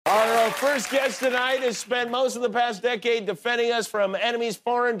Our first guest tonight has spent most of the past decade defending us from enemies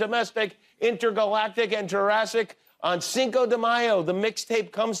foreign, domestic, intergalactic, and Jurassic. On Cinco de Mayo, the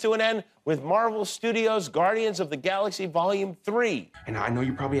mixtape comes to an end with Marvel Studios' Guardians of the Galaxy Volume 3. And I know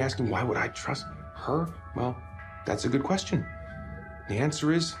you're probably asking, why would I trust her? Well, that's a good question. The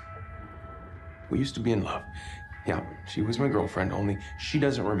answer is, we used to be in love. Yeah, she was my girlfriend, only she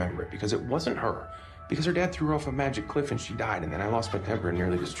doesn't remember it because it wasn't her. Because her dad threw her off a magic cliff and she died, and then I lost my temper and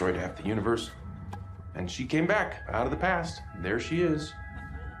nearly destroyed half the universe. And she came back out of the past. There she is.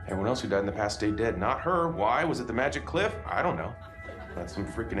 Everyone else who died in the past stayed dead, not her. Why? Was it the magic cliff? I don't know. That's some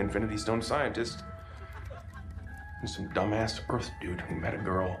freaking Infinity Stone scientist. And some dumbass Earth dude who met a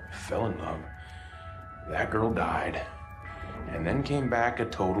girl, fell in love. That girl died, and then came back a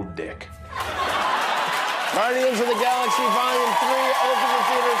total dick. Guardians of the Galaxy Volume 3 opens in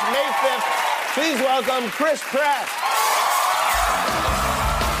theaters May 5th. Please welcome Chris Pratt.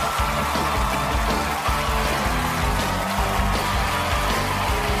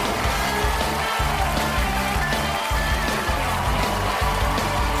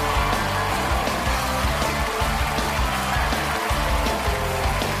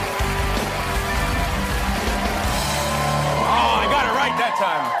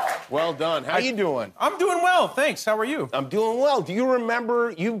 Well done. How you doing? I'm doing well, thanks. How are you? I'm doing well. Do you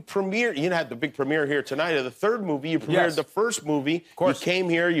remember you had the big premiere here tonight of the third movie. You premiered the first movie. Of course. You came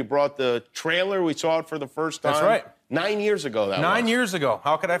here, you brought the trailer. We saw it for the first time. That's right. 9 years ago, that was. 9 years ago.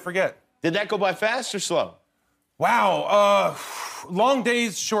 How could I forget? Did that go by fast or slow? Wow. Long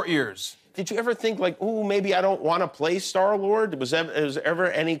days, short years. Did you ever think, like, ooh, maybe I don't want to play Star-Lord? Was there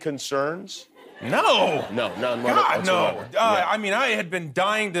ever any concerns? No. No, none. God, no. I mean, I had been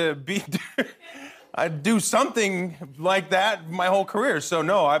dying to I'd do something like that my whole career. So,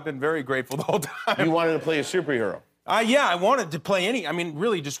 no, I've been very grateful the whole time. You wanted to play a superhero? Yeah, I wanted to play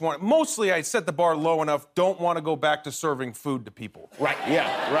really just mostly I set the bar low enough, don't want to go back to serving food to people. Right,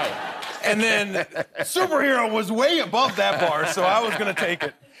 yeah, right. And then superhero was way above that bar, so I was going to take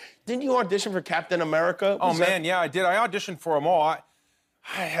it. Didn't you audition for Captain America? Yeah, I did. I auditioned for them all.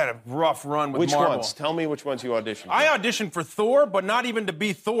 I had a rough run with Marvel. Which ones? Tell me which ones you auditioned for. I auditioned for Thor, but not even to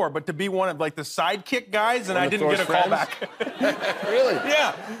be Thor, but to be one of, like, the sidekick guys, and I didn't get a call back. Really?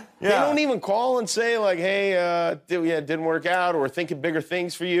 Yeah. They don't even call and say, like, hey, it didn't work out, or thinking bigger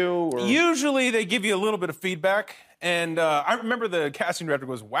things for you? Or... Usually they give you a little bit of feedback, and I remember the casting director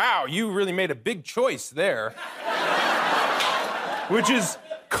goes, wow, you really made a big choice there. Which is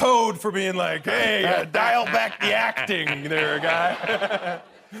code for being like, hey, dial back the acting there, guy.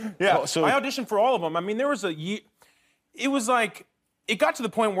 Yeah, oh, so I auditioned for all of them. I mean, there was it was like, it got to the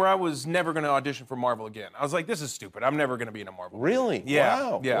point where I was never going to audition for Marvel again. I was like, this is stupid. I'm never going to be in a Marvel movie. Really? Yeah.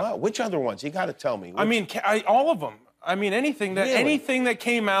 Wow. Yeah. Wow. Which other ones? You got to tell me. I mean, all of them. I mean, anything that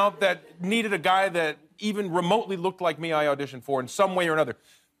came out that needed a guy that even remotely looked like me, I auditioned for in some way or another.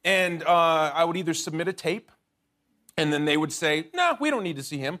 And I would either submit a tape, and then they would say, no, we don't need to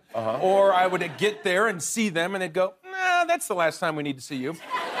see him. Or I would get there and see them, and they'd go, nah, that's the last time we need to see you.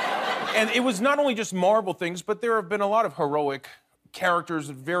 And it was not only just Marvel things, but there have been a lot of heroic characters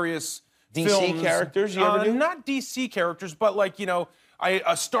in various films. DC characters you ever do? Not DC characters, but like,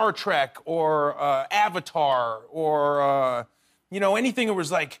 a Star Trek or Avatar or, anything that was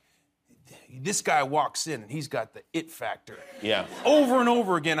like, this guy walks in and he's got the it factor. Yeah. Over and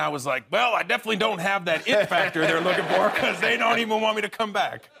over again, I was like, well, I definitely don't have that it factor they're looking for because they don't even want me to come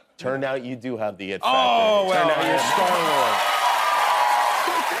back. Turned out you do have the it factor. Oh, well. Turned out you're Star-Lord.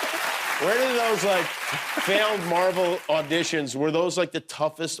 Where did those, like, failed Marvel auditions, were those, like, the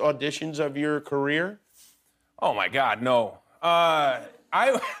toughest auditions of your career? Oh, my God, no. I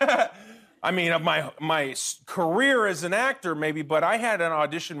mean, of my career as an actor, maybe, but I had an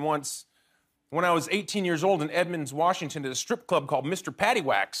audition once when I was 18 years old in Edmonds, Washington, at a strip club called Mr.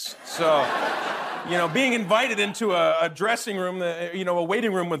 Paddywhack's. So, being invited into a dressing room, a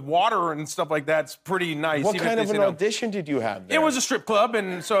waiting room with water and stuff like that's pretty nice. What kind of an audition did you have there? It was a strip club,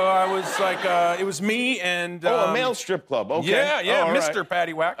 and so I was like, it was me and... a male strip club, okay. Yeah, oh, Mr. Right.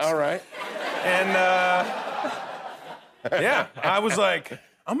 Paddywhack's. All right. And, I was like,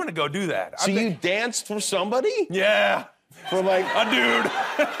 I'm going to go do that. So you danced for somebody? Yeah. For like... A dude.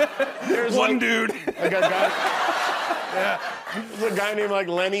 There's one dude. Like a guy... Yeah. There's a guy named like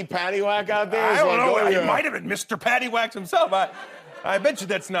Lenny Paddywhack out there. I don't know. He might have been Mr. Paddywhack himself. I bet you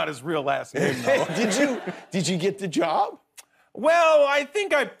that's not his real last name, though. Did you get the job? Well, I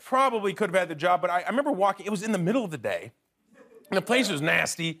think I probably could have had the job, but I remember walking. It was in the middle of the day, and the place was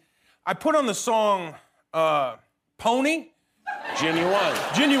nasty. I put on the song Pony. Genuine.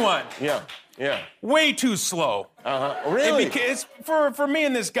 Genuine. Yeah. Yeah. Way too slow. Really? It's for me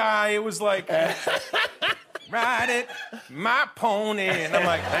and this guy, it was like, ride it, my pony. And I'm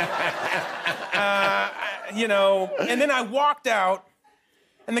like, you know, and then I walked out,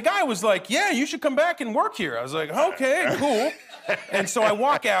 and the guy was like, yeah, you should come back and work here. I was like, okay, cool. And so I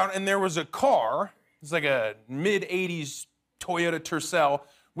walk out, and there was a car. It's like a mid-'80s Toyota Tercel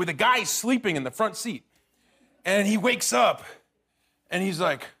with a guy sleeping in the front seat. And he wakes up, and he's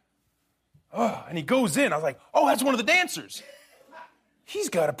like, oh, and he goes in. I was like, oh, that's one of the dancers. He's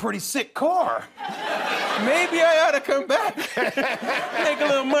got a pretty sick car. Maybe I ought to come back, make a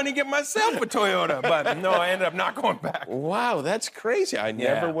little money, get myself a Toyota. But no, I ended up not going back. Wow, that's crazy. I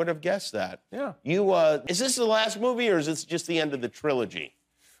never would have guessed that. Yeah. Is this the last movie, or is this just the end of the trilogy?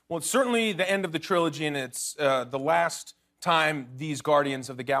 Well, it's certainly the end of the trilogy, and it's the last time these Guardians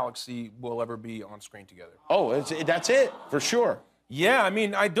of the Galaxy will ever be on screen together. Oh, that's it, for sure. Yeah, I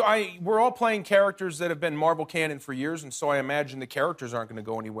mean, we're all playing characters that have been Marvel canon for years, and so I imagine the characters aren't going to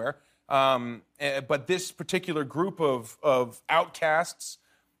go anywhere. But this particular group of outcasts,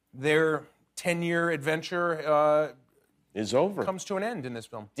 their 10-year adventure is over. Comes to an end in this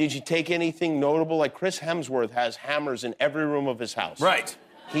film. Did you take anything notable? Like Chris Hemsworth has hammers in every room of his house. Right.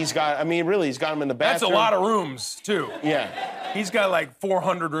 He's got them in the bathroom. That's a lot of rooms, too. Yeah. He's got like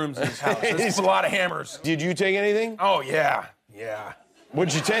 400 rooms in his house. That's a lot of hammers. Did you take anything? Oh, yeah. Yeah.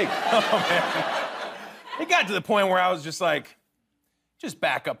 What'd you take? Oh, man. It got to the point where I was just like, just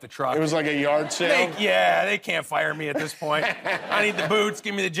back up the truck. It was like a yard sale? They can't fire me at this point. I need the boots,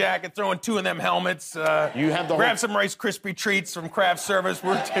 give me the jacket, throw in 2 of them helmets. You have the grab some Rice Krispie treats from craft service.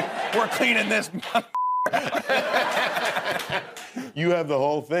 We're cleaning this. You have the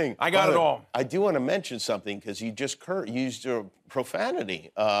whole thing. I got it all. I do want to mention something because you just used your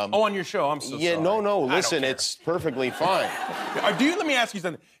profanity. On your show, I'm so sorry. No. Listen, it's perfectly fine. Let me ask you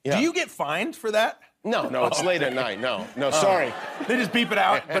something. Yeah. Do you get fined for that? No, it's late at night. No, sorry. They just beep it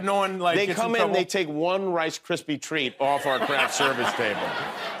out, but no one They gets come in trouble? they take one Rice Krispie treat off our craft service table.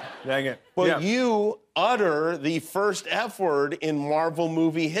 Dang it. But you utter the first F word in Marvel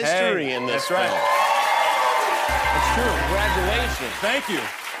movie history in this film. That's right. That's true. Congratulations.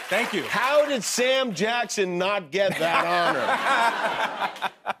 Thank you. How did Sam Jackson not get that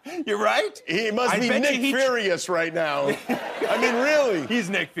honor? You're right. He must be Nick Furious right now. I mean, really. He's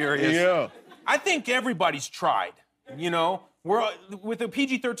Nick Furious. Yeah. I think everybody's tried. You know, with a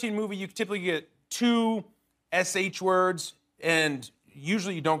PG-13 movie, you typically get 2 SH words, and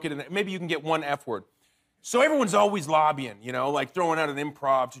usually you don't get maybe you can get 1 F word. So everyone's always lobbying, you know, like throwing out an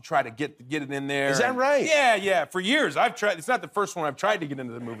improv to try to get it in there. Is that right? Yeah. For years, I've tried. It's not the first one I've tried to get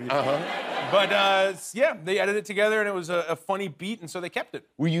into the movie. But, they edited it together, and it was a funny beat, and so they kept it.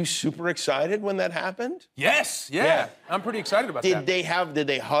 Were you super excited when that happened? Yes, yeah. I'm pretty excited about that. Did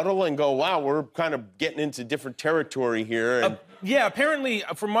they huddle and go, wow, we're kind of getting into different territory here? And... Yeah, apparently,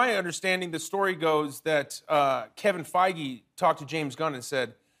 from my understanding, the story goes that Kevin Feige talked to James Gunn and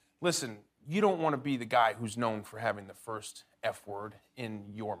said, listen, you don't want to be the guy who's known for having the first F word in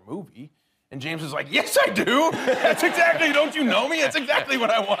your movie. And James was like, yes, I do. That's exactly, don't you know me? That's exactly what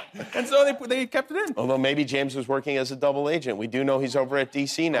I want. And so they kept it in. Although maybe James was working as a double agent. We do know he's over at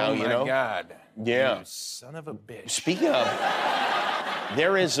DC now, you know? Oh, my God. Yeah. You son of a bitch. Speaking of,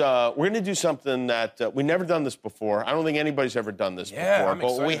 we're going to do something that we've never done this before. I don't think anybody's ever done this before. I'm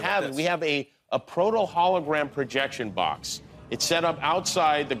but excited we have a proto-hologram projection box. It's set up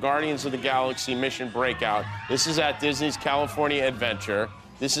outside the Guardians of the Galaxy Mission Breakout. This is at Disney's California Adventure.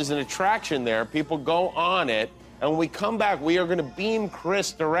 This is an attraction there. People go on it. And when we come back, we are going to beam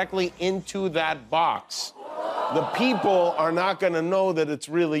Chris directly into that box. The people are not going to know that it's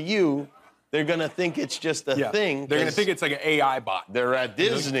really you. They're going to think it's just a thing. They're going to think it's like an AI bot. They're at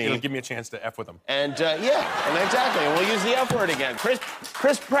Disney. It'll give me a chance to F with them. And, exactly. And we'll use the F word again.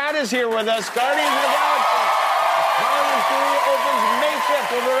 Chris Pratt is here with us. Guardians of the Galaxy. Volume 3 opens May 5th.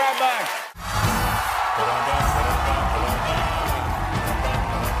 We'll be right back.